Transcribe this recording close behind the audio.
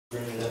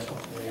Bring it up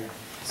there.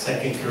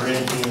 2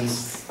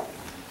 Corinthians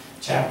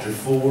chapter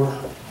 4.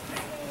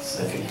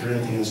 2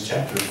 Corinthians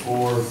chapter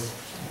 4,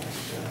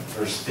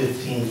 verse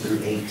 15 through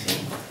 18.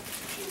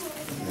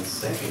 And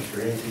 2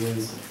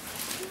 Corinthians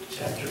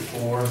chapter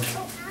 4,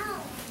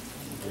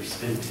 verse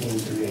 15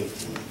 through 18.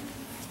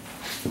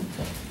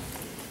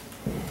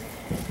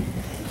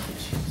 Thank you,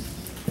 Jesus.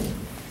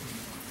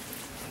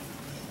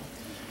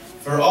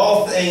 For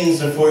all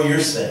things are for your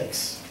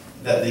sakes,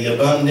 that the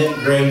abundant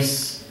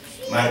grace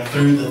might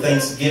through the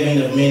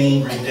thanksgiving of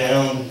many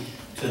redound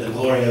to the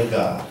glory of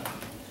God.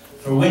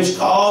 For which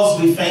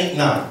cause we faint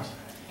not,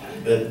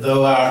 but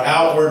though our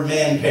outward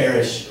man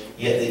perish,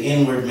 yet the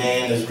inward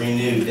man is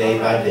renewed day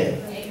by day.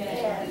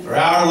 Amen. For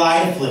our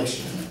light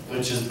affliction,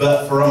 which is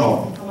but for a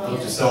moment,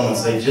 look to someone and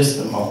say, just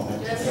a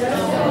moment,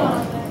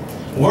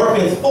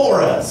 worketh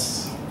for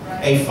us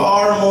a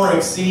far more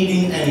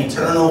exceeding and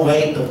eternal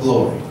weight of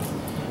glory,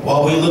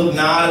 while we look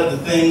not at the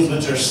things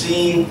which are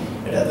seen,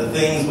 but at the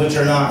things which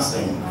are not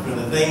seen. For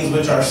the things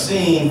which are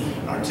seen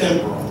are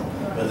temporal,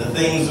 but the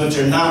things which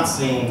are not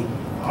seen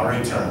are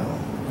eternal.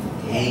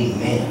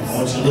 Amen. I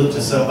want you to look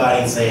to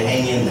somebody and say,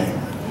 hang in there.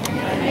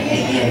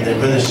 Hang in there.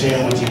 Brother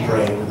Sharon, would you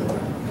pray with the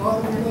word?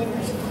 Father, we love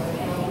you.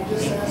 We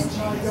just ask,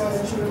 my God,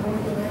 that you would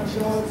anoint the man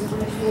God as he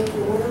brings forth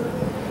your word.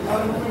 God,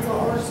 anoint our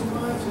hearts and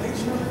minds and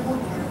each and every one,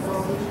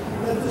 Father.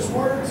 Let this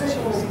word take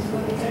hold.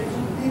 Let it take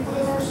people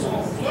in our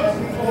souls. In the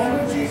name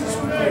of Jesus,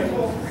 we pray.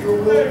 Your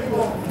will be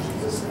done. In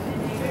Jesus' name.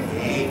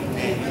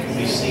 Amen. You can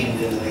be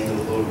seated in the name of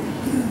the Lord.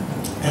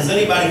 Has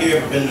anybody here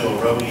ever been to a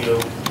rodeo?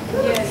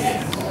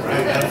 Yes.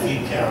 Right? Got a few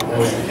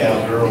cowboys and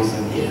cowgirls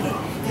and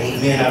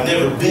amen. I've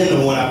never been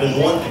to one. I've been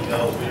wanting to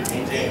go.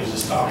 Tammy was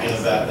just talking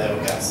about that.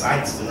 We got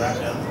Sykeston right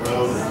down the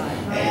road.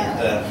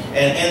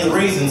 And the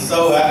reason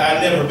so,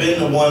 I've never been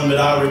to one, but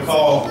I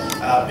recall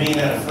being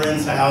at a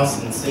friend's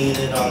house and seeing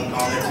it on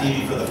their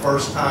TV for the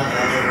first time, and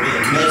I remember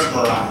being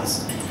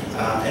mesmerized.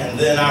 And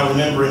then I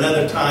remember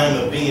another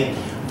time of being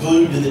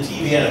glued to the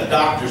TV at a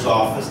doctor's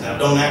office. Now,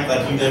 don't act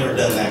like you've never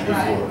done that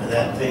before, but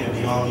that thing would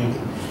be on you.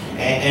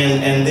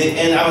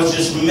 And I was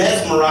just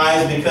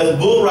mesmerized because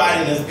bull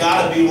riding has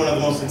got to be one of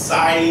the most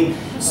exciting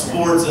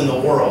sports in the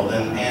world.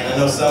 And I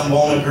know some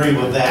won't agree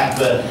with that,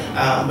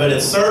 but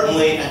it's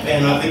certainly,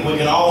 and I think we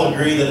can all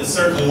agree that it's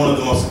certainly one of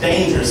the most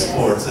dangerous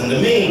sports. And to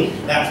me,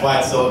 that's why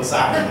it's so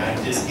exciting.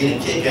 I just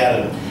get a kick out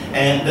of it.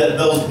 And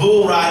those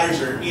bull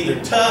riders are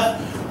either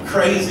tough,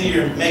 crazy,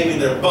 or maybe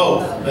they're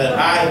both. But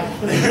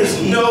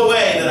there's no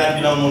way that I'd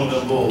get on one of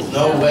them bulls.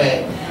 No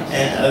way.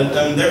 And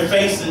they're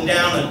facing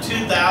down a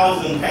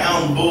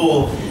 2,000-pound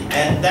bull,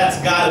 and that's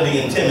got to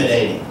be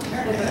intimidating.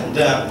 And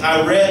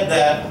I read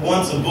that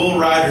once a bull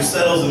rider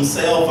settles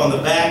himself on the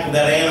back of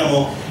that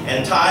animal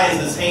and ties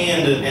his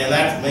hand, and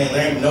that's, man,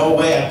 there ain't no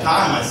way I'd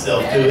tie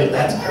myself to it.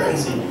 That's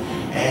crazy.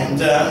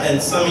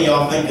 And some of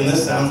y'all thinking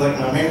this sounds like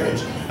my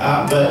marriage.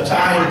 But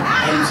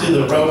tied into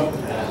the rope,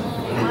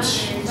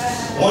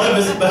 one of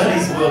his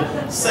buddies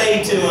will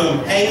say to him,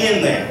 hang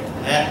in there.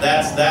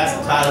 That's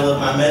the title of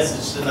my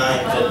message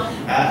tonight. But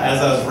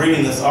as I was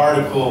reading this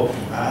article,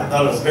 I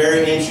thought it was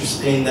very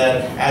interesting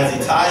that as he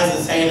ties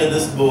his hand to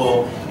this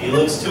bull, he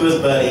looks to his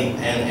buddy,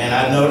 and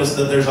I noticed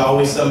that there's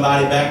always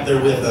somebody back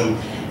there with him,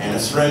 and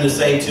his friend to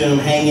say to him,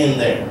 hang in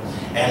there.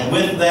 And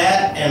with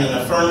that and an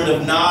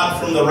affirmative nod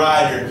from the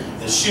rider,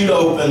 the chute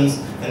opens,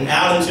 and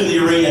out into the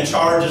arena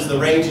charges the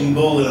raging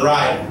bull and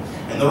rider.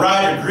 And the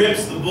rider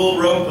grips the bull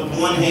rope with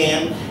one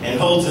hand and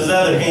holds his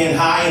other hand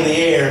high in the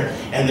air,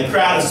 and the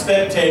crowd of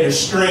spectators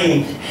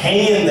scream,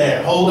 hang in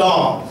there, hold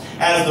on,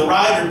 as the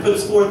rider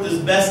puts forth his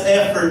best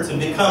effort to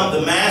become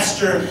the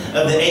master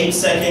of the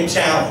 8-second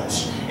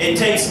challenge. It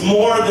takes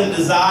more than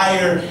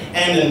desire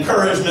and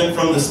encouragement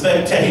from the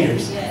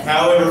spectators,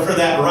 however, for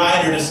that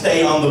rider to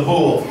stay on the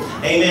bull.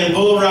 Amen.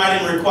 Bull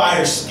riding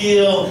requires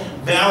skill,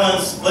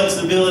 balance,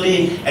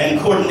 flexibility, and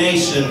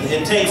coordination.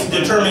 It takes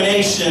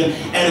determination,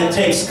 and it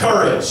takes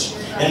courage.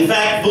 In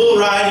fact, bull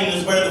riding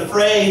is where the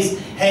phrase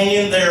hang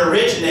in there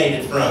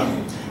originated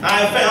from.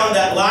 I have found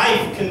that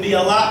life can be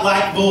a lot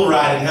like bull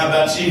riding. How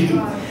about you?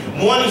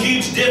 One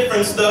huge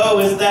difference, though,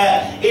 is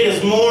that it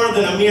is more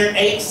than a mere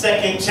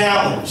 8-second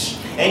challenge.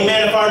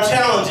 Amen. If our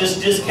challenges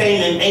just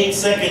came in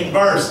 8-second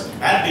bursts,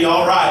 that'd be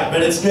all right,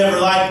 but it's never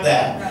like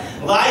that.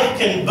 Life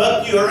can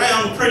buck you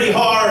around pretty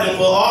hard and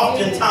will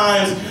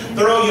oftentimes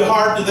throw you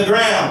hard to the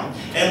ground.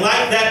 And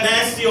like that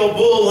nasty old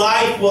bull,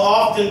 life will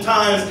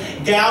oftentimes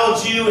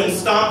gouge you and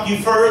stomp you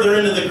further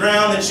into the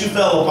ground that you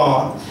fell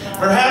upon.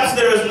 Perhaps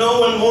there is no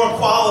one more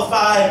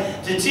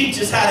qualified to teach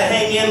us how to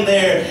hang in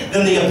there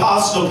than the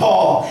Apostle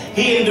Paul.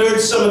 He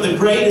endured some of the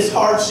greatest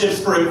hardships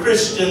for a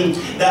Christian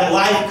that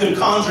life could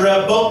conjure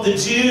up. Both the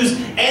Jews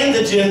and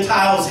the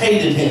Gentiles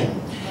hated him.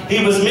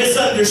 He was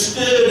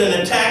misunderstood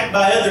and attacked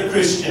by other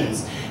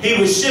Christians. He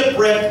was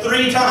shipwrecked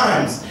 3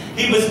 times.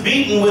 He was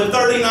beaten with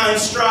 39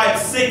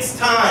 stripes 6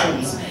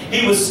 times.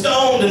 He was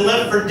stoned and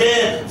left for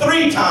dead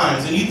 3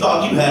 times, and you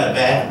thought you had it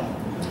bad.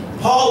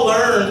 Paul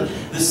learned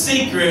the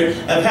secret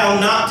of how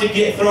not to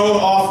get thrown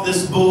off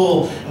this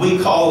bull we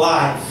call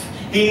life.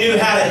 He knew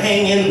how to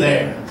hang in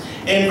there.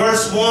 In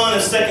verse 1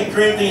 of 2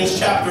 Corinthians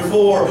chapter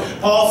 4,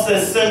 Paul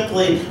says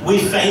simply, we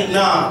faint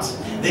not.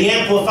 The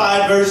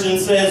Amplified Version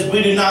says,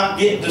 we do not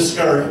get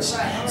discouraged,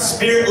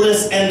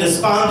 spiritless and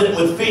despondent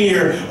with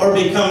fear, or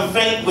become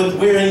faint with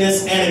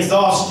weariness and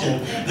exhaustion.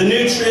 The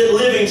New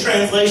Living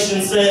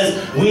Translation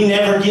says, we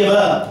never give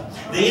up.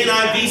 The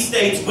NIV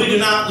states, we do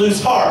not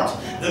lose heart.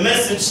 The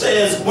Message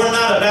says, we're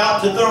not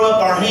about to throw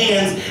up our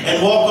hands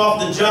and walk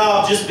off the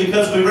job just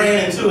because we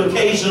ran into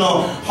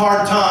occasional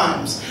hard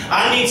times.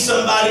 I need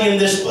somebody in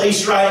this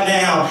place right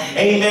now,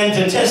 amen,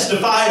 to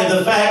testify to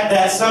the fact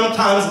that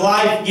sometimes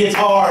life gets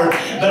hard,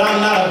 but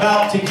I'm not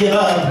about to give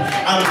up.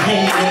 I'm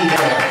hanging in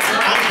there.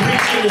 I'm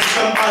preaching to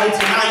somebody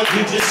tonight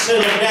who just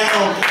settled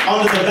down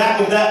onto the back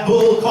of that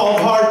bull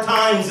called hard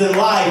times in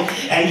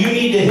life, and you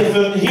need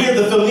to hear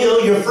the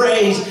familiar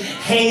phrase,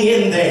 hang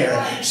in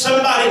there.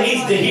 Somebody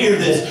needs to hear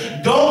this.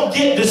 Don't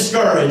get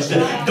discouraged.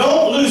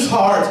 Don't lose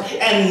heart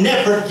and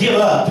never give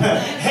up.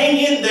 Hang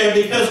in there,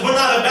 because we're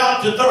not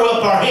about to throw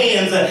up our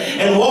hands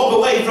and walk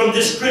away from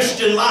this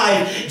Christian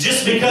life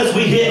just because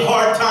we hit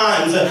hard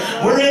times.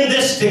 We're in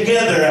this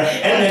together,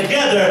 and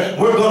together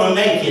we're going to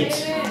make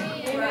it.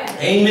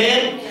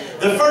 Amen.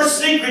 The first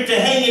secret to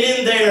hanging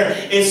in there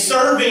is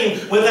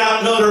serving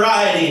without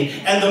notoriety.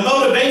 And the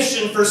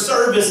motivation for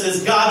service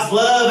is God's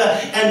love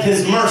and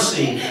His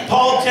mercy.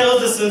 Paul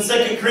tells us in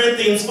 2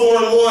 Corinthians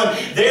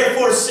 4:1,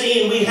 therefore,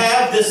 seeing we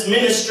have this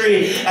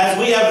ministry, as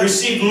we have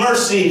received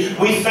mercy,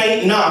 we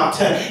faint not.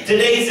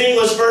 Today's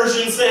English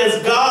version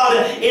says, God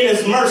in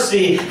His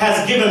mercy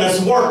has given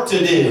us work to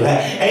do.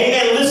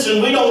 Amen.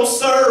 Listen, we don't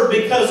serve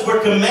because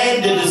we're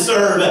commanded to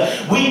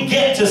serve. We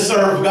get to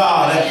serve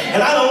God.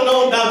 And I don't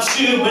know about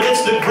you, but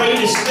it's the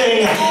greatest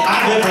thing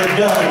I've ever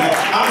done.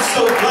 I'm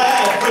so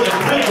glad for the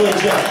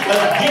privilege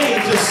of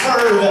getting to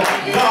serve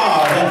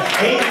God.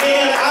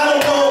 Amen. I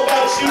don't know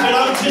about you, but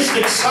I'm just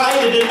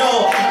excited to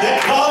know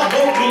that God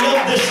woke me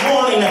up this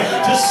morning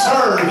to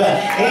serve.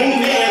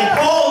 Amen.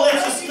 Paul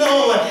lets us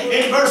know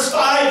in verse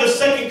 5 of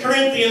 2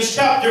 Corinthians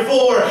chapter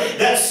 4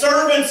 that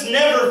servants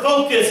never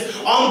focus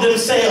on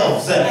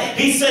themselves.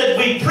 He said,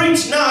 we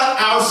preach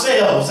not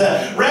ourselves.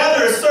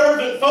 Rather, a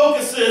servant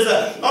focuses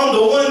on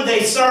the one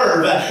they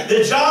serve.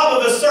 The job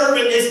of a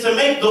servant is to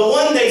make the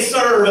one they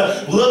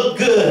serve look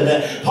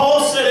good.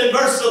 Paul said in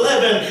verse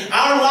 11,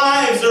 our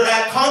lives are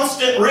at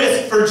constant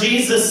risk for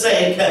Jesus'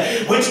 sake,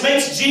 which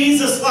makes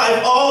Jesus'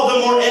 life all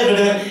the more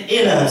evident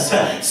in us.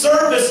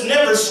 Service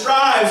never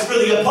strives for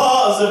the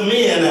applause of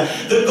men.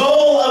 The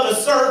goal of a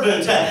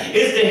servant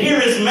is to hear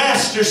his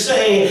master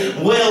say,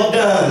 well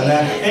done.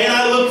 And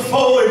I look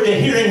forward to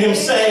hearing him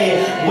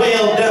say,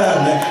 well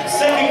done.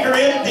 2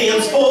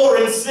 Corinthians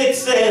 4:6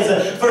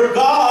 says, for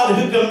God,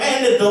 who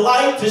commanded the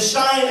light to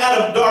shine out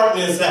of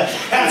darkness,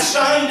 hath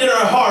shined in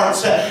our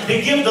hearts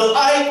to give the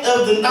light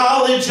of the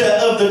knowledge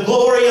of the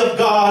glory of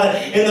God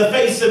in the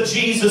face of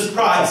Jesus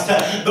Christ.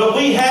 But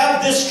we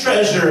have this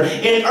treasure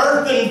in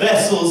earthen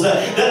vessels,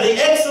 that the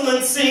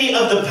excellency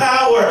of the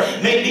power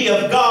may be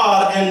of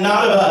God and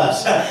not of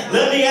us.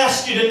 Let me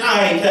ask you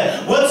tonight,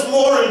 what's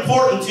more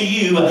important to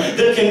you,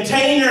 the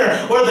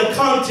container or the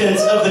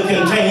contents of the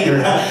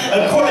container?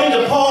 According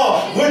to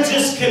Paul, we're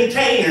just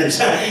containers.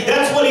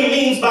 That's what he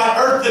means by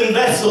earthen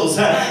vessels.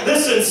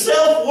 Listen,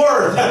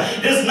 self-worth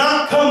does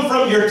not come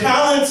from your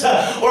talents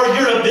or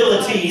your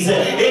abilities.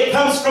 It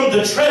comes from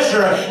the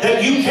treasure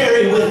that you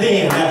carry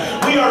within.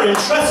 We are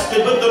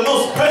entrusted with the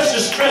most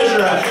precious treasure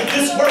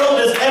this world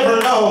has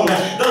ever known,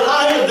 the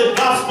light of the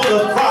gospel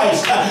of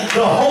Christ,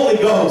 the Holy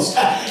Ghost.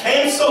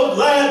 I am so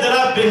glad that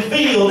I've been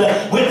filled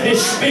with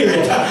His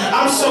Spirit.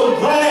 I'm so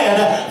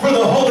glad for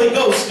the Holy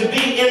Ghost to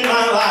be in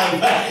my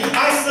life.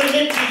 I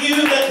submit to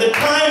you that the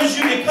times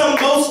you become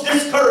most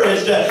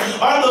discouraged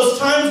are those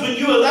times when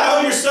you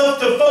allow yourself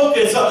to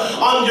focus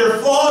on your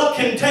flawed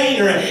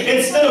container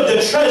instead of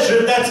the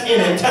treasure that's in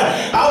it.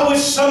 I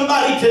wish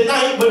somebody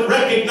tonight would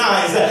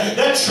recognize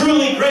that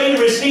truly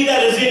greater is He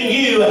that is in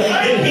you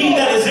than he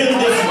that is in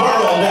this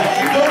world.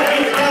 Don't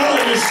get down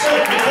on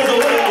yourself because of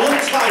what it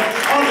looks like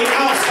on the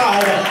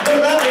outside, but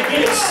rather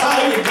get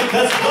excited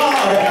because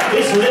God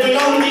is living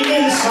on the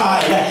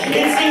inside.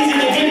 It's easy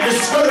to get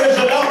discouraged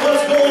about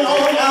what's going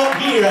on out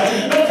here,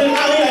 but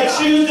tonight I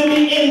choose to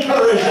be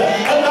encouraged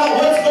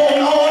about what's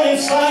going on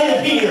inside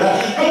of here.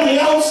 From the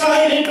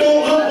outside it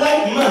don't look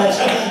like much,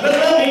 but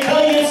let me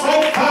tell you, it's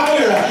like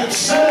fire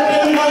shut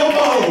up in my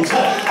bones.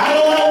 I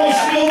don't always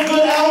feel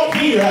good out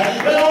here,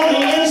 but on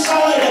the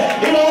inside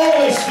it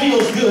always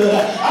feels good.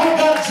 I've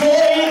got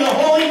joy in the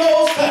Holy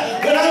Ghost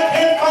when I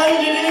can't find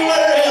it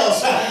anywhere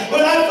else.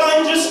 When I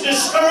find just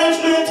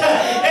discouragement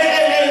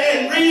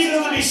and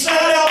reasons to be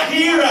sad out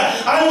here,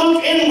 I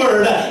look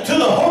inward to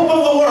the hope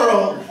of the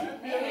world.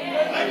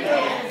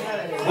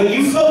 When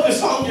you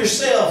focus on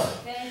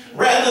yourself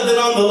rather than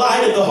on the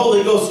light of the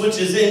Holy Ghost which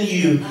is in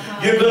you,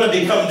 you're going to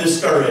become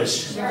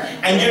discouraged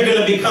and you're going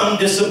to become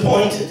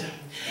disappointed.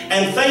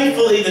 And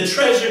thankfully, the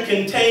treasure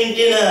contained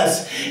in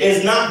us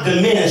is not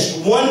diminished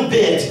one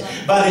bit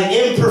by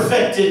the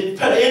imperfect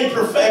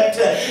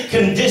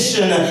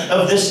condition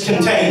of this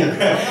container.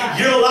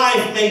 Your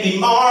life may be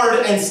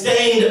marred and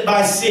stained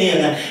by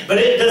sin, but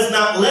it does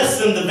not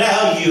lessen the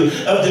value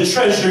of the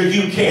treasure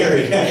you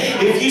carry.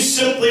 If you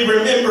simply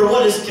remember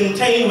what is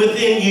contained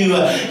within you,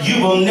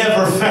 you will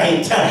never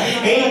faint.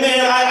 Amen.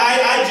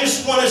 I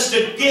just want us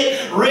to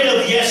get rid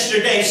of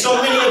yesterday.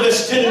 So many of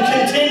us can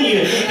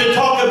continue to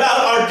talk about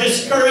our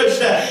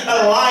discouraged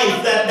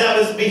life that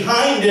was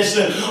behind us,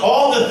 and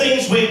all the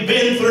things we've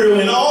been through,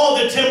 and all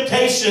the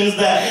temptations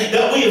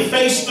that we have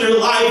faced through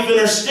life and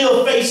are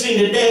still facing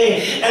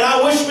today. And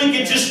I wish we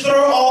could just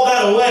throw all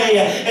that away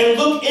and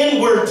look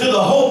inward to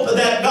the hope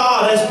that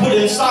God has put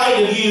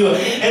inside of you,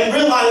 and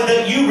realize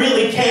that you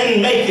really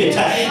can make it.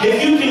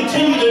 If you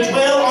continue to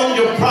dwell on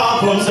your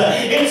problems,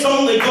 it's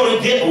only going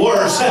to get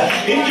worse.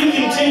 If you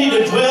continue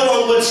to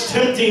dwell on what's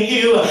tempting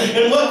you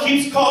and what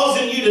keeps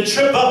causing you to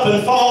trip up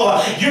and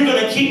fall, you're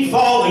going to keep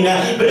falling.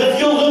 But if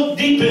you'll look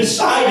deep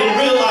inside and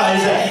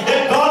realize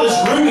that God is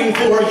rooting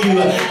for you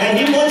and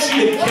He wants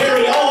you to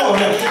carry on,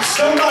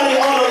 somebody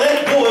ought to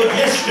let go of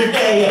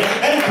yesterday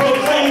and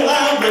proclaim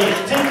loudly,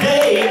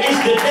 today is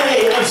the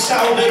day of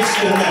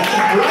salvation.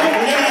 Right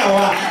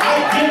now, I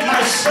give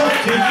myself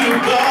to you,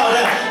 God.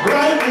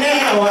 Right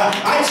now,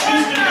 I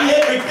choose to be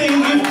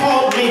everything you've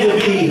called me to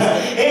be.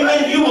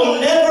 Amen. You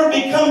will never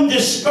become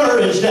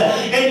discouraged,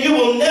 and you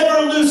will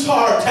never lose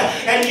heart,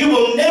 and you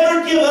will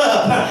never give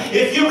up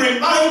if you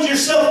remind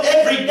yourself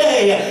every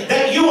day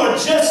that you are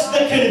just the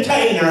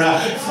container,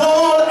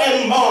 flawed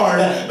and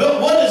marred. But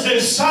what is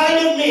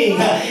inside of me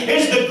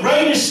is the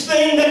greatest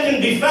thing that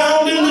can be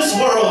found in this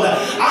world.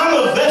 I'm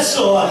a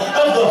vessel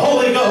of the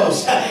Holy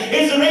Ghost.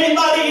 Is there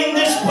anybody in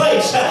this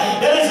place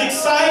that is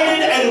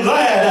excited and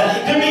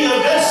glad to be a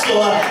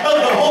vessel of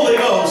the Holy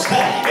Ghost?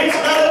 It's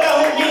not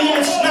about me,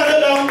 it's not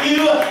about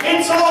you,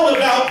 it's all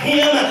about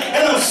Him,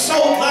 and I'm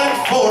so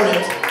glad for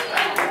it.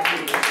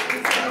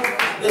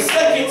 The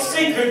second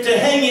secret to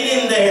hanging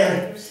in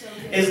there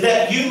is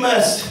that you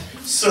must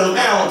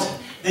surmount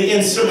the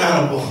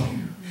insurmountable.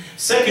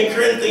 2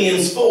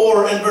 Corinthians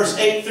 4 and verse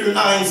 8 through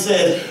 9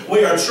 says,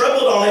 we are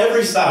troubled on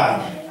every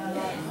side,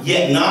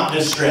 yet not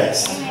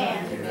distressed.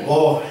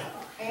 Boy,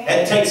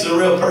 it takes a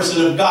real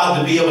person of God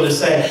to be able to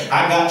say,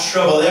 I got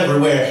trouble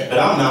everywhere, but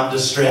I'm not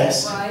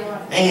distressed.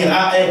 And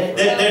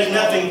there's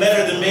nothing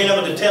better than being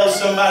able to tell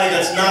somebody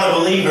that's not a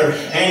believer,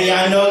 and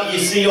I know you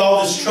see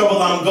all this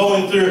trouble I'm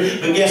going through,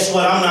 but guess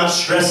what? I'm not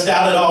stressed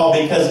out at all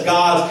because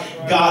God's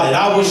got it.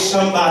 I wish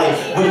somebody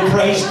would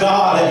praise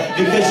God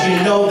because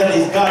you know that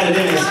He's got it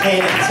in His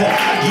hands.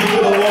 You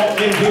could have walked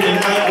in here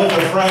tonight with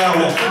a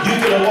frown. You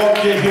could have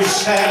walked in here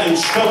sad and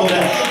troubled.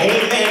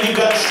 Amen. You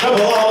got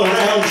trouble all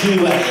around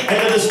you. And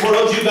in this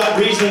world you got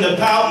reason to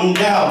pout and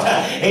doubt.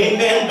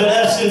 Amen. But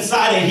us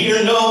inside of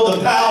here know the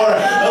power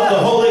of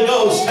the Holy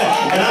Ghost.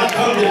 And I've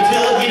come to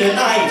tell you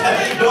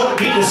tonight, don't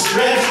be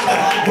distressed.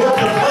 We're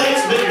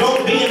perplexed, but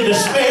don't be in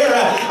despair.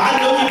 I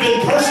know you've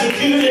been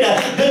persecuted,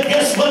 but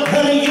guess what,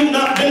 honey? You've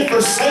not been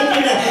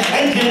forsaken,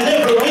 and you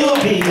never will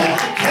be.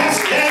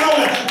 Cast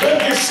down,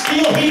 but you're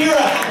still here.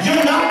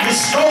 You're not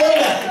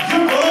destroyed.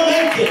 You're going to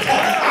make it.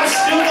 I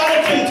still got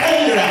a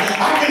container.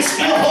 I can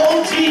still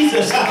hold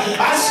Jesus.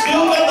 I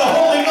still got the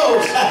Holy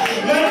Ghost.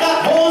 And I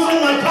got holes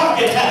in my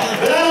pocket,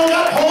 but I don't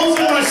got holes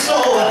in my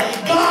soul.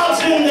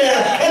 God's in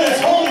there, and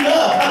it's holding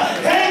up.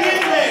 Hang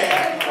in there.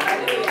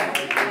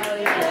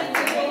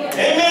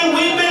 Amen.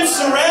 We've been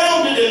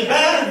surrounded and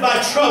battered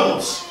by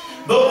troubles,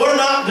 but we're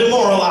not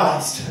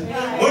demoralized.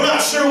 We're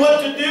not sure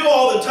what to do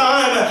all the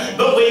time,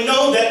 but we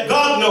know that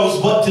God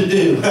knows what to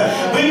do.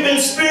 We've been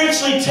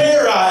spiritually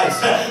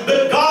terrorized,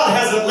 but God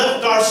hasn't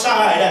left our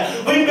side.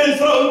 We've been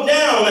thrown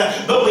down,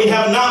 but we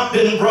have not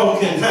been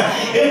broken.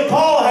 If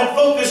Paul had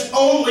focused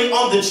only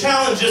on the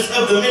challenges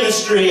of the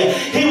ministry,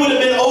 he would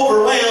have been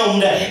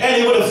overwhelmed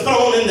and he would have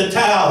thrown in the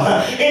towel.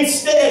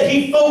 Instead,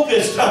 he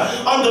focused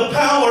on the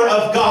power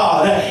of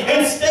God.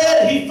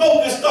 Instead, he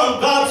focused on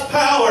God's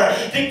power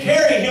to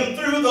carry him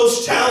through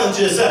those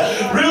challenges,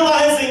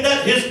 realizing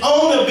that his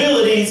own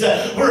abilities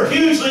were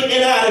hugely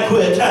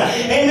inadequate.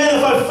 Amen.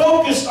 If I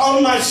focused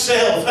on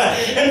myself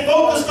and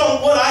focused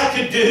on what I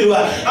could do,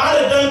 I'd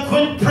have done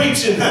quit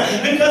preaching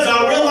because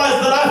I realized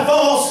that I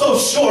fall so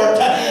short.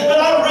 But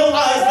I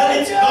realized that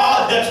it's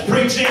God that's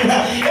preaching,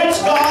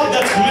 it's God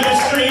that's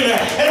ministering,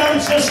 and I'm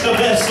just a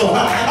vessel.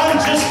 I'm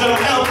just a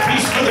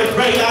mouthpiece for the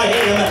great I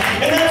am.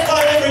 And that's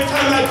why every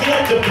time I get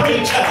up to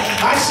preach,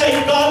 I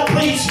say, God,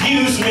 please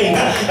use me.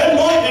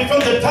 Anoint me from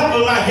the top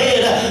of my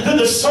head to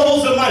the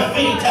soles of my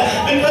feet,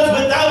 because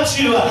without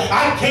you,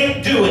 I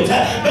can't do it.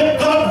 But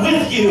God,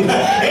 with you,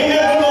 amen,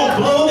 we're going to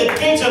blow the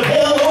gates of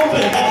hell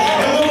open,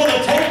 and we're going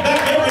to take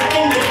back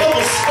everything the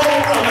devil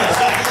stole from us.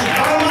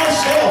 By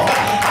myself,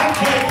 I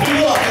can't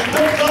heal,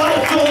 but God,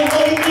 if you'll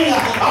anoint me,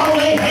 I'll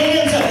lay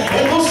hands,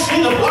 and we'll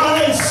see the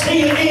blind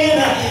see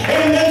again.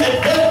 Amen, the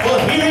deaf will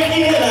hear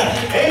again.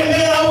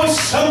 Amen, I wish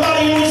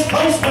somebody in this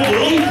place would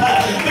leap,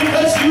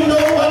 because you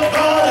know what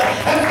God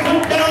has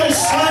put down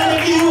inside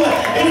of you.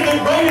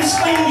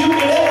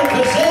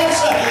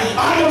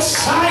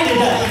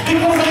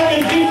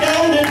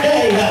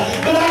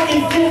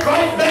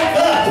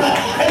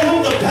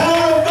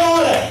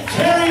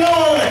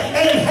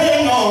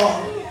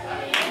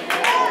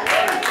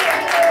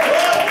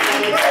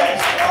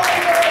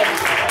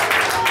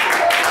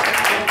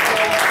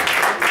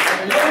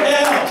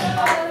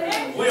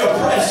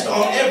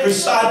 every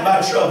side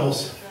by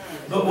troubles,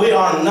 but we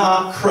are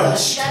not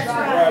crushed.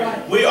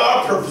 We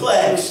are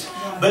perplexed,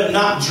 but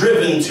not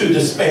driven to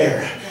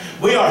despair.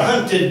 We are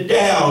hunted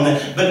down,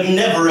 but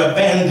never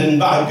abandoned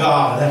by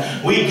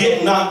God. We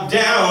get knocked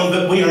down,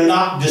 but we are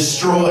not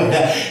destroyed.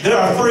 There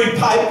are 3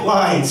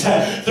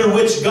 pipelines through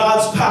which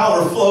God's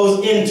power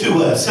flows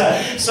into us.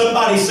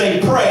 Somebody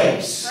say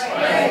praise.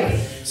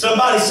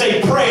 Somebody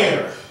say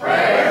prayer.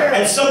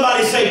 And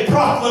somebody say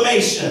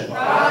proclamation.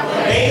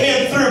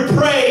 Amen. Through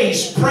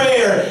praise,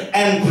 prayer,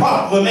 and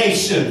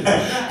proclamation.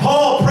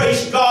 Paul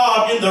praised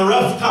God in the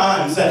rough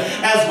times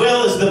as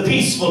well as the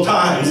peaceful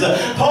times.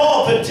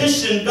 Paul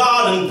petitioned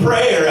God in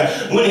prayer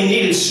when he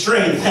needed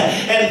strength.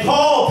 And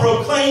Paul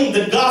proclaimed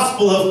the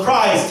gospel of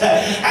Christ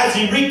as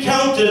he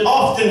recounted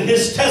often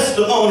his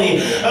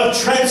testimony of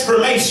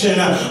transformation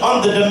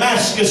on the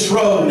Damascus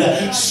road.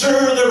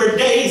 Sure, there were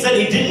days that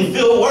he didn't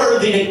feel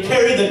worthy to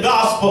carry the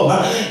gospel.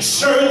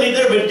 Surely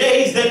there were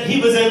days that he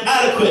was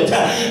inadequate,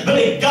 but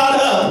he got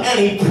up and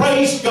he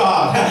praised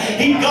God.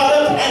 He got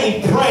up and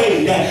he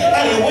prayed,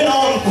 and he went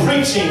on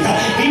preaching.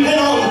 He went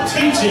on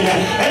teaching,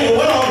 and he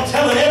went on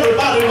telling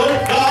everybody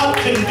what God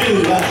can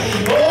do.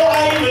 Oh,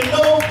 I even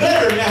know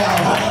better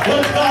now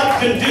what God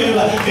can do,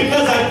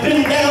 because I've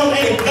been down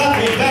and he got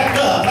me back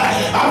up.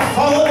 I've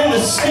fallen into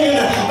sin,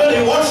 but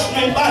he washed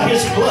me by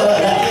his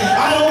blood.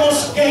 I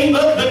almost gave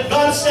up, but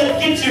God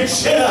said, get your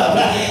chin up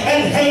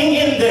and hang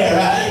in there.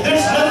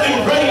 There's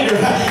nothing greater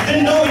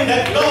than knowing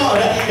that God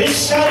is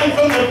shouting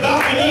from the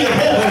balcony of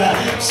heaven,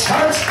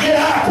 church, get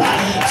up.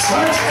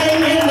 Church,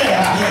 hang in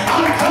there.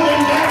 I'm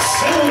coming back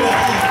soon.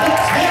 But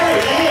tarry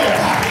there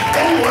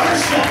and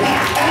worship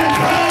and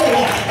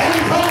pray and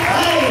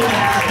proclaim.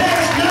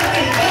 There's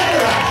nothing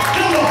better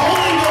than the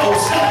Holy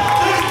Ghost.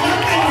 There's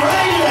nothing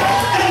greater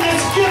than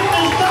this gift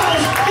that God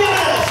has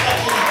given us.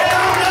 And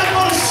I'm not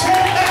going to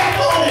sit back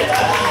on it.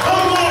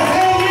 I'm going to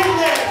hang in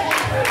there.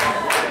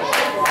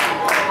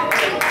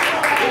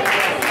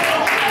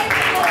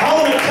 I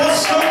want to tell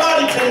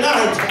somebody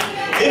tonight,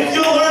 if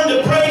you'll learn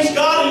to praise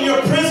God in your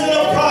prison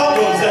of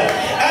problems,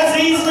 as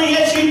easily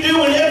as you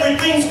do when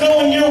everything's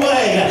going your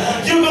way,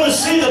 you're going to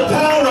see the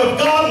power of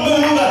God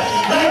move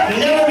like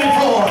never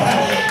before.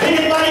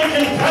 Anybody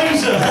can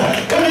praise Him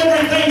when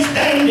everything's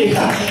dandy.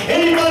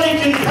 Anybody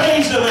can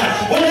praise Him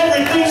when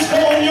everything's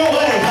going your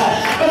way.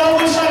 But I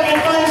wish I could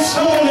find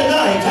someone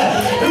tonight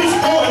who's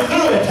going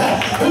through it,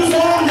 who's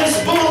on this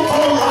bull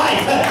called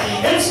life,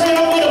 and say,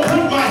 I'm going to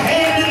put my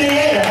hand in the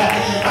air.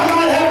 I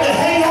might have to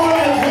hang on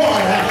with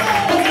one,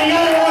 but the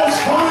other one's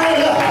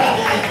flying up,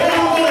 and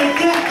I'm going to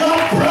give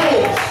God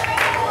praise.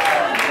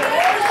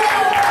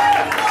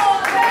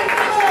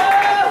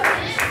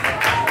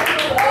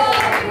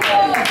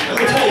 Let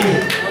me tell you,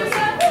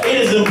 it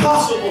is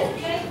impossible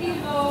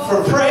for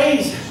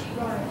praise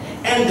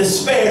and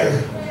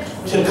despair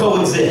to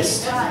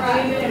coexist.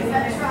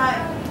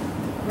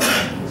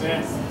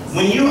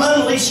 When you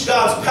unleash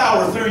God's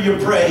power through your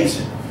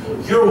praise,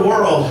 your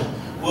world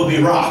will be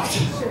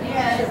rocked.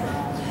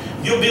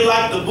 You'll be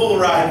like the bull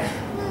rider.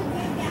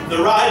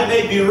 The ride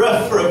may be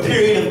rough for a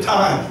period of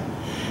time,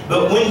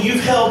 but when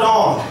you've held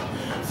on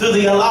through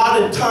the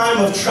allotted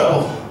time of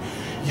trouble,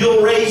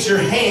 you'll raise your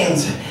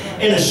hands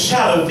in a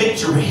shout of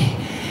victory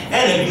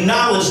and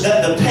acknowledge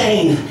that the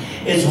pain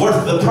is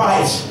worth the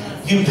price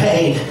you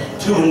paid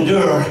to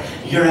endure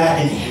your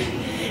agony.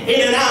 In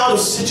and out of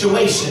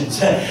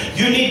situations,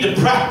 you need to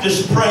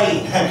practice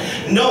praying,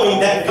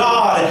 knowing that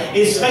God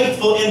is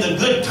faithful in the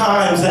good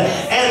times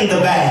and the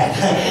bad,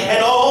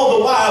 and all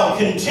the while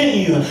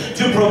continue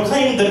to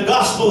proclaim the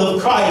gospel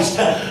of Christ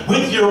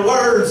with your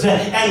words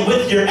and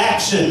with your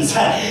actions.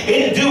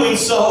 In doing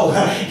so,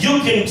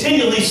 you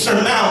continually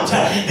surmount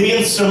the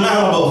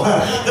insurmountable.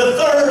 The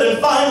third and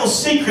final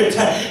secret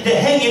to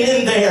hanging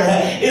in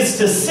there is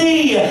to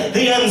see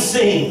the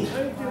unseen.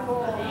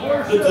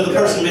 Look to the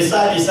person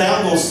beside you, say,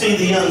 I'm going to see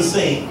the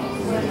unseen.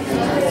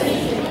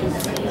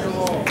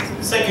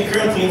 2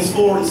 Corinthians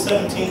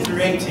 4:17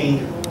 through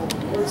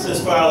 18 says,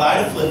 for our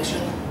light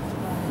affliction,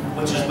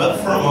 which is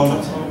but for a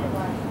moment,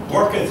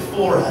 worketh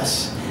for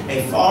us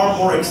a far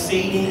more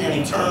exceeding and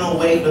eternal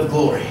weight of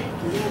glory.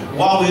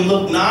 While we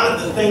look not at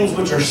the things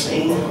which are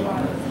seen,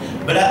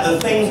 but at the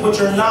things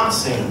which are not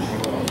seen.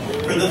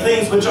 For the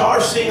things which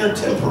are seen are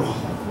temporal,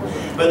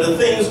 but the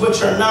things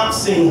which are not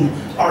seen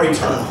are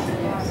eternal.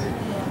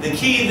 The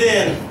key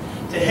then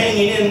to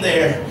hanging in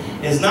there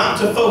is not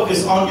to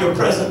focus on your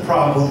present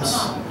problems,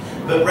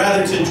 but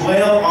rather to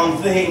dwell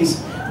on things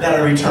that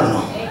are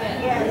eternal.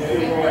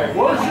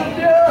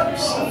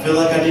 I feel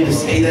like I need to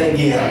say that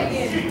again.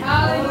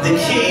 The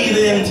key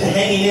then to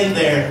hanging in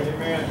there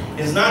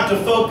is not to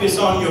focus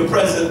on your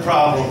present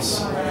problems,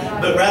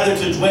 but rather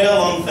to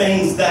dwell on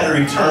things that are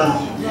eternal.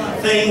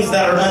 things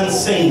that are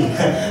unseen.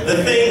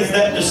 The things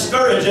that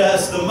discourage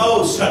us the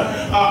most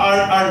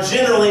are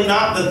generally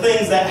not the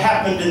things that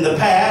happened in the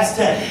past,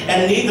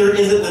 and neither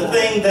is it the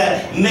thing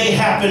that may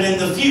happen in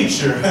the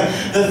future.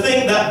 The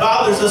thing that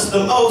bothers us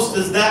the most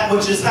is that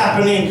which is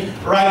happening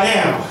right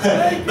now.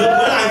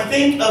 But when I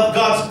think of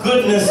God's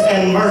goodness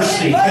and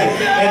mercy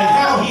and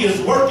how He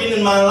is working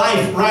in my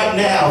life right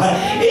now,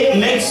 it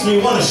makes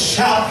me want to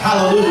shout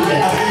hallelujah.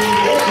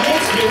 It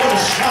makes me want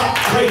to shout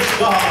praise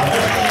God.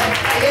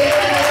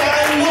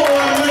 I know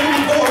I'm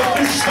really going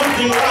through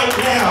something right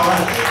now,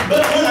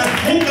 but when I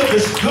think of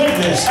His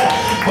goodness,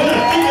 when I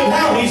think of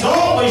how He's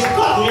always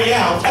got me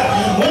out,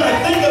 when I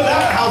think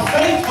about how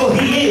faithful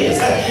He is,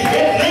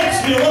 it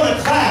makes me want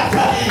to clap,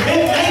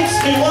 it makes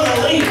me want to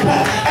leap,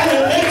 and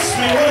it makes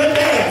me want to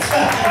dance.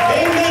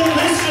 Amen.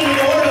 Listen to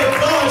the Word of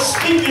God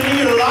speaking to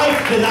your life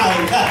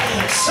tonight.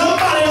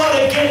 Somebody ought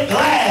to get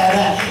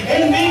glad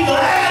and be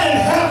glad and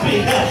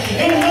happy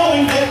in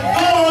knowing that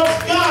God's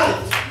got it.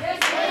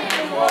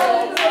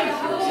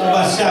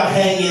 Somebody shout,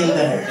 hang in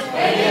there.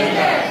 Hang in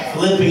there.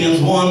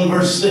 Philippians 1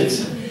 verse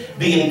 6,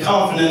 being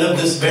confident of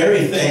this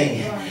very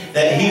thing,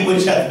 that He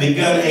which hath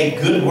begun a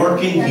good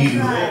work in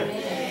you.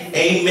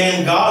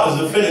 Amen. God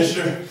is a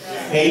finisher.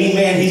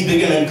 Amen. He's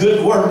begun a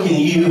good work in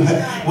you.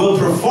 Will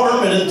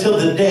perform it until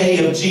the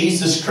day of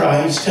Jesus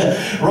Christ.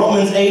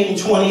 Romans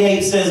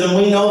 8:28 says, and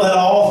we know that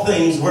all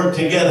things work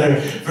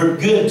together for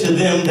good to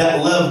them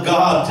that love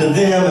God, to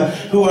them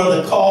who are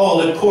the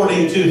called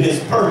according to His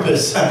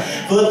purpose.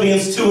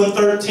 Philippians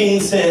 2:13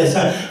 says,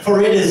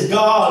 for it is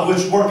God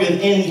which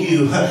worketh in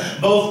you,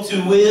 both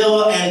to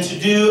will and to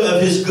do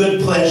of His good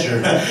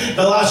pleasure.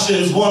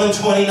 Colossians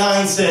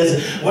 1:29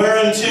 says,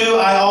 whereunto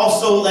I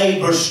also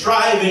labor,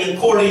 striving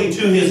according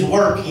to His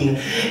working,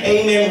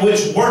 amen,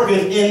 which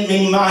worketh in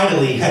me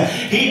mightily.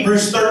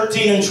 Hebrews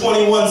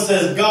 13:21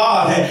 says,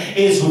 God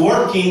is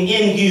working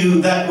in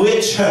you that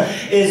which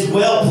is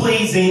well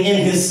pleasing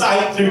in His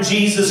sight through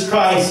Jesus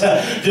Christ,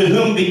 to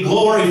whom be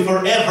glory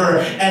forever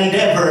and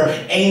ever.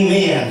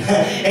 Amen.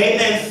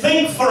 Amen.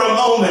 Think for a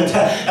moment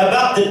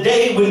about the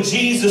day when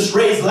Jesus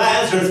raised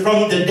Lazarus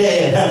from the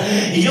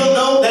dead. You'll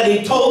know that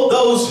He told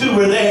those who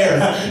were there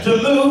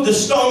to move the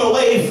stone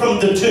away from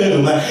the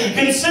tomb.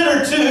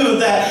 Consider too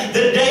that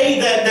the day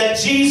that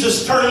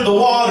Jesus turned the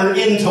water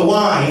into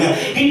wine,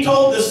 He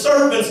told the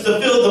servants to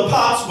fill the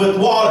pots with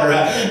water.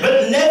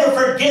 But never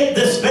forget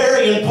this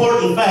very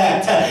important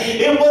fact.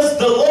 It was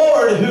the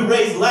Lord who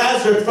raised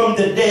Lazarus from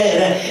the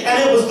dead,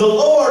 and it was the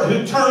Lord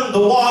who turned the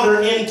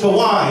water into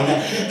wine.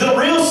 The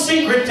real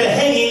secret to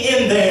hanging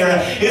in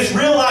there is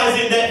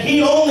realizing that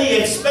He only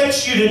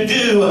expects you to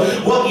do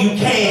what you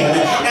can,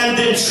 and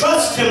then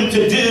trust Him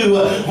to do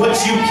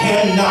what you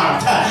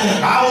cannot.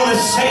 I want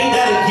to say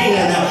that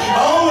again.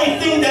 The only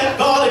thing that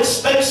God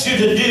expects you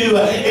to do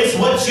is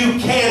what you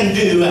can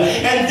do,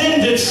 and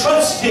then to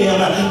trust Him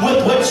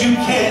with what you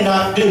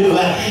cannot do.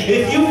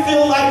 If you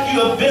feel like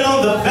you have been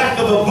on the back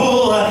of a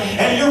bull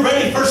and you're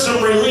ready for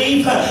some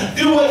relief,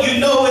 do what you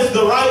know is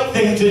the right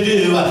thing to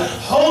do.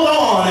 Hold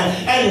on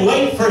and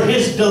wait for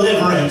His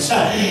deliverance.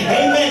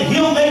 Amen.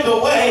 He'll make a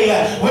way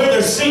where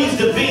there seems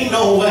to be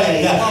no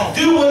way.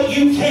 Do what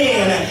you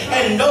can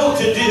and know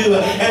to do,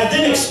 and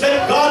then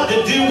expect God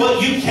to do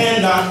what you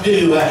cannot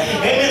do.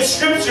 Amen.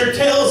 Scripture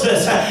tells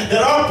us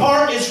that our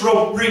part is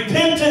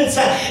repentance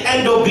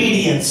and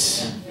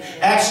obedience.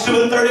 Acts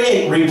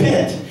 2:38,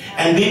 repent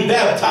and be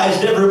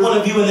baptized, every one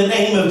of you, in the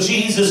name of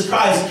Jesus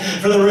Christ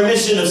for the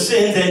remission of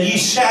sins, and ye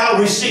shall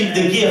receive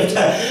the gift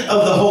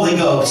of the Holy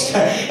Ghost.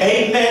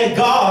 Amen.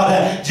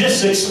 God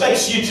just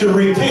expects you to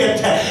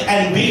repent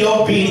and be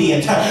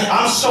obedient.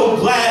 I'm so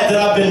glad that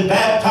I've been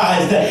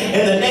baptized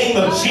in the name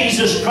of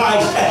Jesus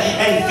Christ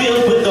and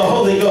filled with the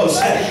Holy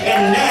Ghost.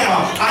 And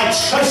now I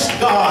trust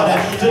God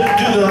to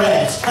do the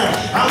rest.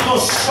 I'm going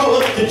to show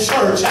up to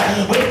church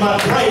with my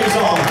praise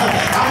on.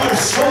 I'm going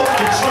to show up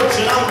to church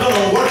and I'm going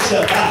to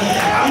worship.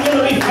 I'm going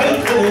to be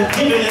faithful and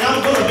giving, and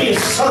I'm going to be a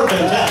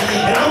servant,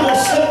 and I'm going to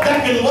sit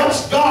back and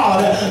watch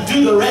God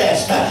do the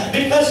rest,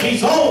 because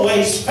He's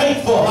always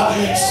faithful.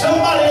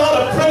 Somebody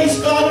ought to praise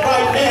God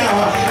right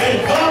now, and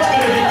God's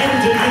going to begin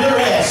to do the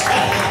rest.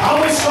 I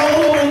wish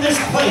all over this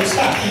place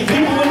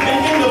people would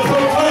begin to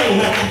proclaim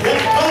that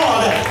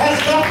God has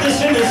got this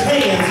in His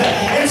hands,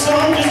 and so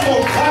I'm just going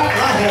to clap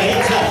my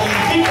hands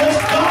because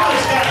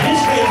God's got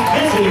His hands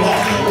busy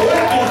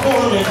working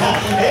for me.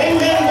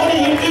 Amen. What do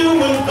you do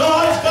when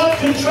God's got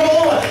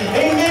control?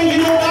 Amen.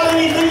 You don't got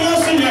anything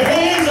else in your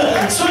hands,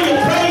 so you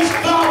praise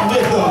God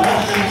with them.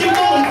 You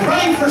go and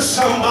pray for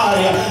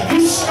somebody.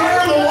 You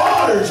stir the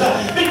waters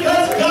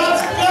because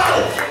God's got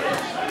it.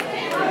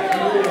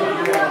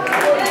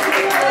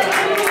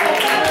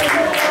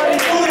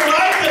 It's only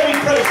right that we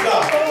praise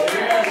God.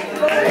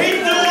 He's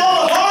doing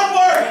all the hard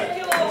work.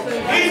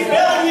 He's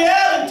bailing you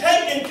out and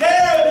taking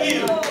care of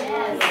you.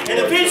 And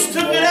if He's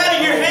took it out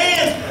of your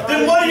hands,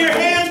 then what are your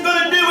hands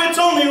going to do? It's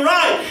only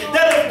right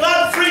that if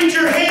God freed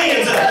your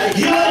hands,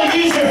 you ought to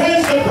use your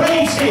hands to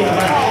praise Him.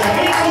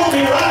 It's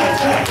only right.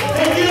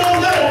 And you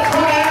don't got to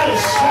cry out and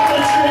shout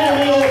at your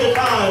enemy all the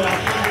time.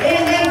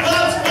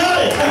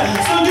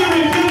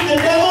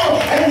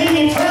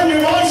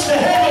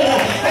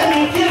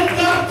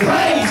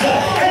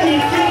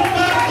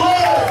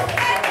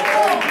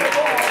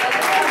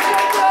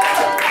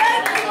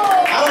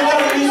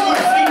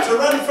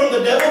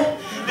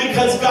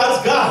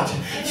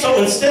 So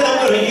instead,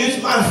 I'm going to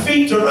use my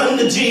feet to run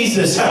to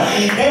Jesus.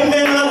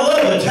 Amen. I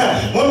love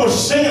it when we're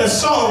singing a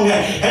song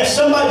and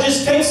somebody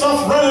just takes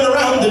off running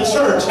around the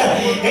church.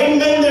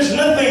 Amen. There's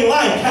nothing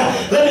like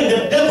letting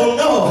the devil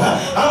know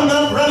I'm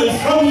not running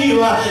from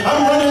you.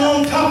 I'm running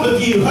on top of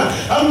you.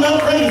 I'm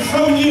not running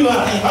from you.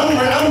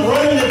 I'm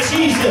running to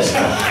Jesus.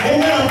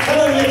 Amen. I'm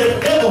telling you,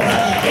 the devil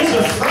is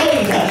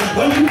afraid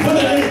when you put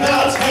it in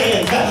God's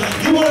hands.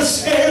 You want to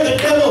scare the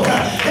devil,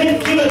 then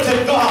give it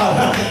to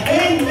God.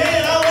 Amen.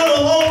 I learned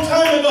a long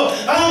time ago,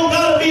 I don't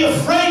got to be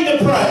afraid to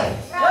pray.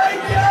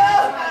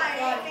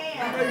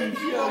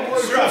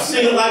 Sure, I've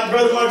seen it like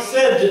Brother Mark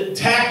said, to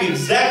attack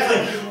exactly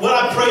what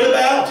I prayed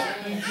about.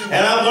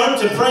 And I've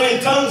learned to pray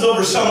in tongues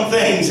over some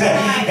things.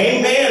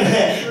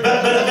 Amen.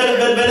 But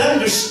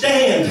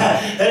understand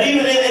that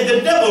even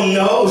the devil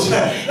knows,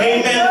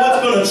 amen,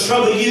 what's going to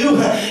trouble you.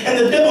 And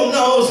the devil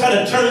knows how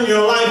to turn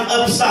your life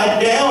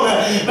upside down.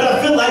 But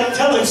I feel like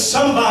telling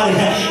somebody,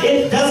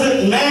 it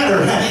doesn't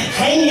matter.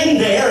 Hang in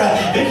there,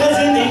 because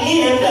in the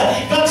end,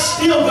 God's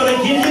still going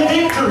to give you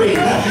victory.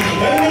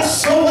 Amen.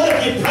 So what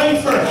if you prayed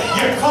for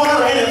your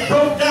car and it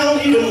broke down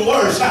even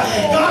worse?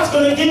 God's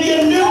going to give you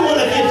a new one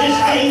if you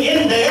just hang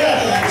in there.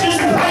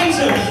 Just praise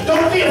Him.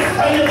 Don't be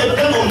afraid of the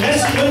devil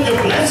messing with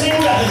your blessing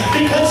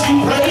because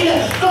you prayed.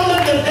 Don't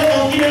let the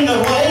devil get in the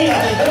way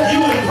of you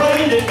and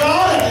praying to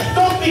God.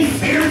 Don't be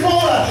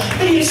fearful.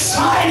 Be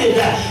excited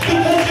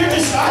because you're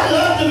just, I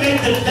love to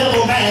make the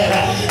devil mad.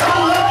 I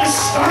love to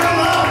stir him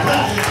up.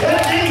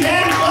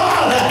 Amen.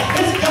 God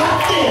has got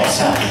this.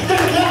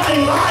 There's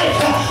nothing like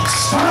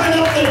stirring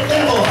up the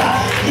devil.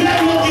 Yeah,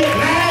 you'll get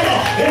mad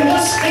and we'll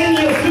sting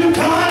you a few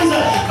times,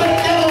 but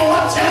devil,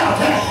 watch out,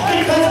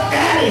 because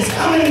Daddy's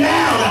coming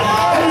down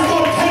and He's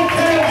going to take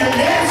care of your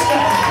nest.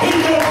 He's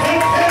going to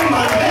take care of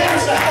my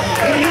mess,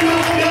 and you're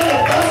not going to be able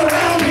to buzz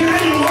around here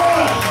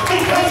anymore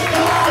because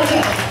God's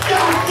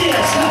got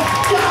this.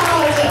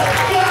 God's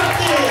got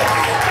this.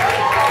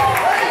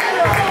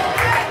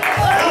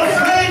 Not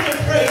afraid to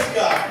praise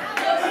God.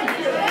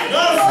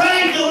 Not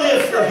afraid to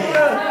live for Him.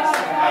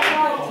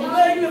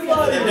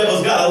 The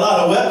devil's got a lot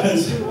of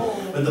weapons,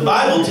 but the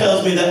Bible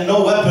tells me that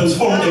no weapons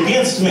formed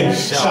against me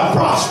shall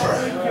prosper.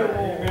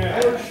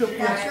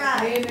 That's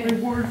right.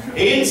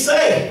 He didn't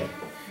say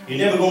you're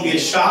never going to get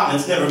shot and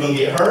it's never going to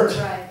get hurt.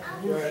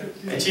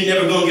 That you're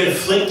never going to get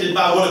afflicted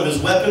by one of his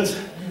weapons.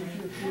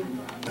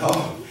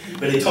 No,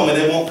 but He told me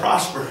they won't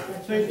prosper.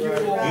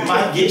 You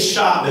might get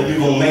shot, but you're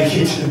going to make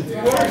it. You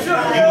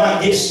might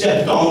get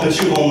stepped on, but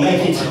you're going to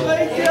make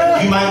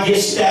it. You might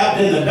get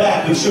stabbed in the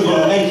back, but you're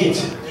going to make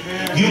it.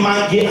 You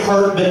might get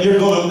hurt, but you're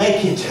going to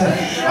make it.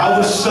 I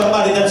wish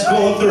somebody that's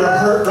going through a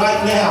hurt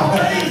right now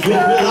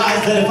would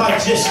realize that if I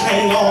just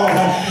hang on,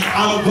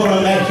 I'm going to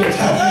make it.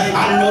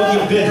 I know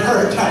you've been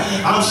hurt.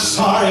 I'm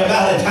sorry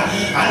about it.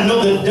 I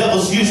know the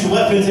devil's used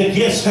weapons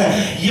against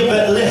you,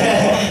 but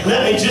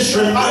let me just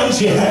remind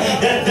you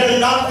that they're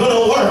not going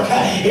to work.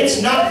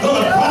 It's not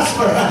going to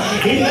prosper.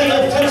 He may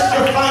have touched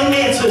your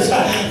finances,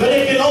 but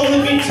it can only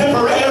be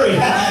temporary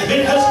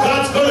because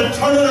God's going to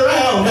turn it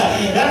around.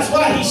 That's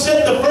why He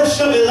said the first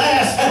shall be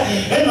last,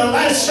 and the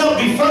last shall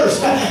be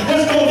first.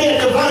 There's going to be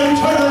a divine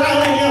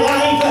turnaround in your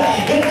life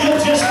if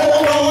you'll just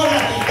hold on,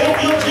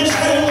 if you'll just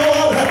hang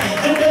on.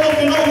 The devil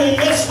can only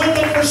mess with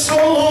it for so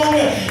long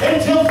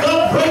until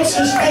God breaks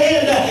his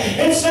hand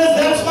and says,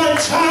 that's my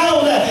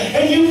child,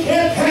 and you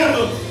can't have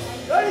him.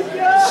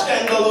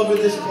 Stand all over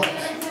this place.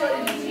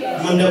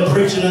 I'm going to end up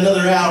preaching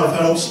another hour if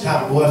I don't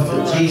stop. Boy, I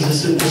feel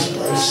Jesus in this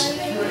place.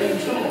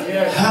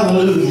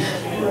 Hallelujah.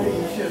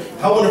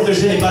 I wonder if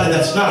there's anybody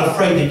that's not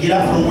afraid to get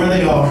up from where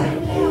they are.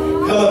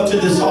 Come up to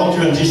this altar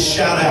and just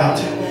shout out,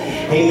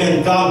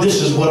 amen, God,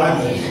 this is what I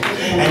need.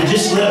 And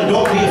just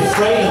don't be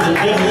afraid of the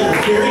devil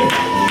interfering.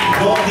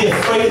 Don't be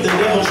afraid of the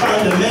devil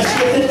trying to mess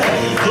with it.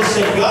 Just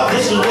say, God,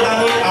 this is what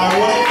I need. I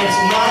want it. It's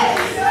mine.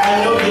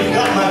 I know you've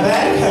got my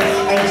back.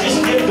 And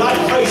just give God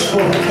praise for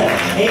it.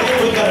 Amen.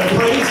 We got to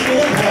praise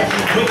Him.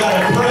 We got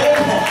to pray.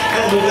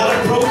 And we got to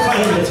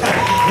proclaim it.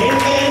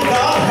 Amen,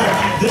 God.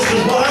 This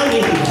is what I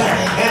need.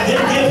 And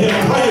then give Him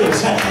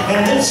praise.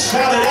 And then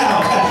shout it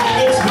out.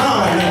 It's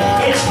mine.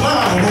 It's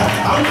mine.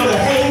 I'm going to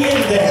hang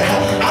in there.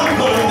 I'm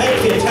going to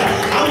make it.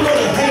 I'm going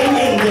to hang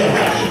in there.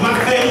 My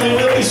family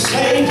will be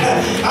saved.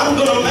 I'm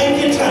going to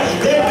make it.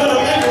 They're going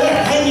to make it.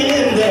 Hanging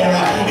in there.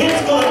 It's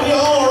going to be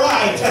all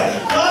right.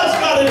 God's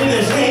got it in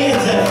His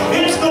hands.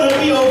 It's going to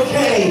be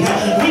okay.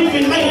 We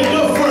can make it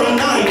good for a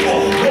night.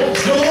 But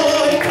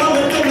joy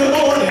cometh in the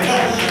morning.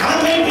 I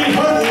may be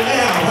hurting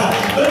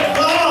now, but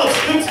God's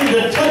fixing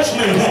to touch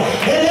me.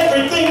 And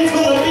everything's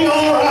going to be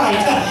all right.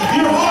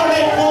 Your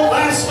heartache won't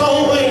last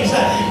always.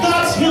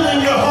 God's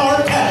healing your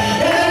heart.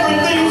 And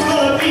everything's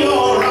going to be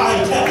all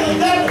right.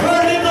 That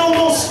burden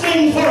almost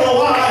sting for a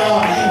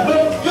while.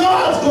 But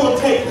God's going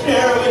to take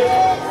care of it.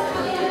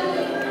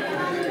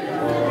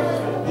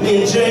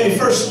 Me and Jamie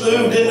first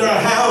moved into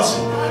our house.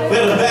 We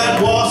had a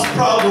bad wasp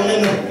problem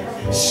in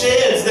the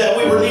sheds that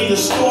we were needing to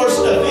store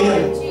stuff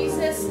in.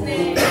 Jesus'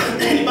 name.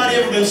 Anybody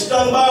ever been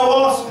stung by a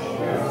wasp?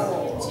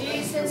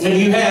 Jesus. If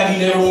you have, you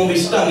never want to be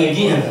stung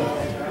again.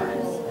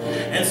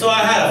 And so I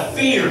had a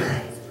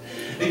fear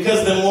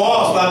because them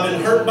wasps, I've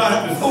been hurt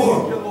by it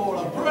before.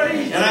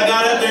 And I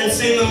got up there and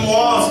seen them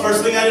wasps.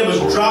 First thing I did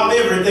was drop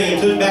everything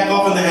and took it back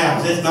off in the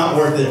house. It's not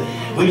worth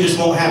it. We just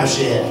won't have a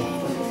shed.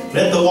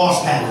 Let the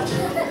wasp have it.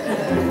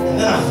 And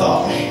then I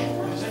thought,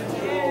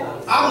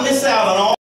 man, I'll miss out on all